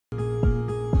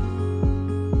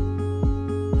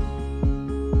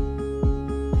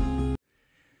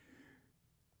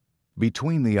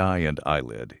Between the eye and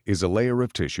eyelid is a layer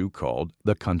of tissue called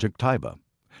the conjunctiva.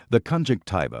 The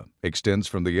conjunctiva extends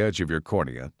from the edge of your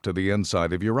cornea to the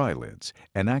inside of your eyelids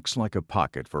and acts like a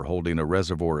pocket for holding a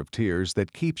reservoir of tears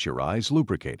that keeps your eyes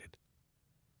lubricated.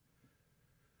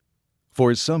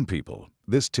 For some people,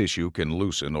 this tissue can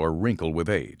loosen or wrinkle with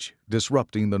age,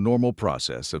 disrupting the normal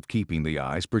process of keeping the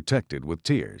eyes protected with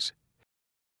tears.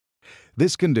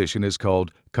 This condition is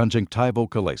called conjunctival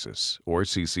chalasis, or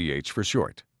CCH for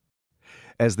short.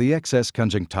 As the excess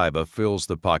conjunctiva fills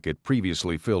the pocket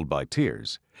previously filled by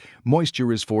tears,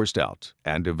 moisture is forced out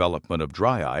and development of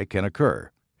dry eye can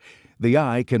occur. The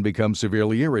eye can become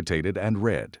severely irritated and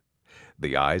red.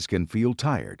 The eyes can feel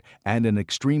tired, and in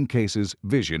extreme cases,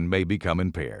 vision may become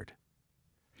impaired.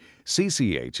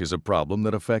 CCH is a problem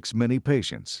that affects many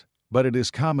patients, but it is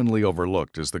commonly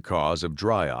overlooked as the cause of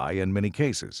dry eye in many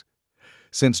cases.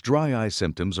 Since dry eye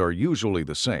symptoms are usually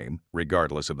the same,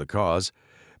 regardless of the cause,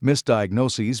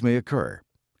 misdiagnoses may occur.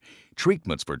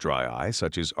 Treatments for dry eye,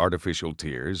 such as artificial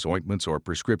tears, ointments, or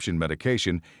prescription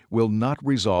medication, will not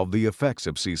resolve the effects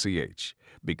of CCH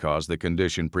because the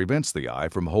condition prevents the eye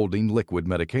from holding liquid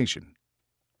medication.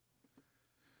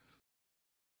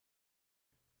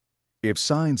 If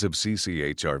signs of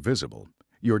CCH are visible,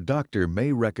 your doctor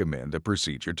may recommend a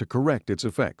procedure to correct its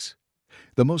effects.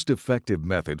 The most effective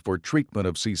method for treatment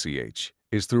of CCH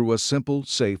is through a simple,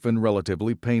 safe, and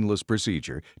relatively painless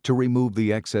procedure to remove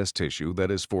the excess tissue that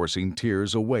is forcing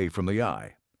tears away from the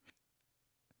eye.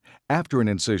 After an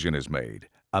incision is made,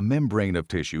 a membrane of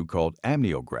tissue called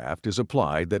amniograft is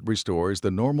applied that restores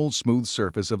the normal smooth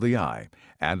surface of the eye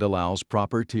and allows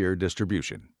proper tear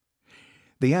distribution.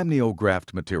 The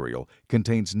amniograft material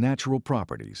contains natural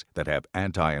properties that have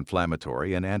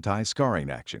anti-inflammatory and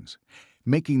anti-scarring actions,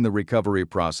 making the recovery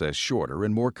process shorter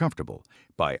and more comfortable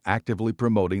by actively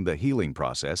promoting the healing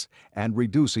process and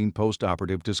reducing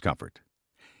post-operative discomfort.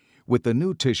 With the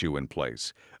new tissue in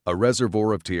place, a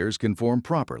reservoir of tears can form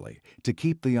properly to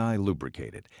keep the eye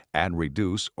lubricated and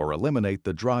reduce or eliminate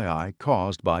the dry eye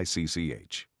caused by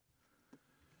CCH.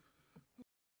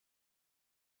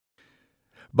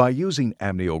 By using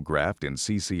amniograft in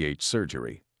CCH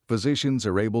surgery, physicians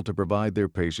are able to provide their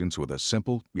patients with a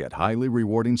simple yet highly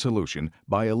rewarding solution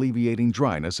by alleviating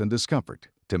dryness and discomfort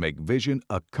to make vision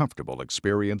a comfortable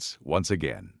experience once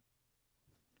again.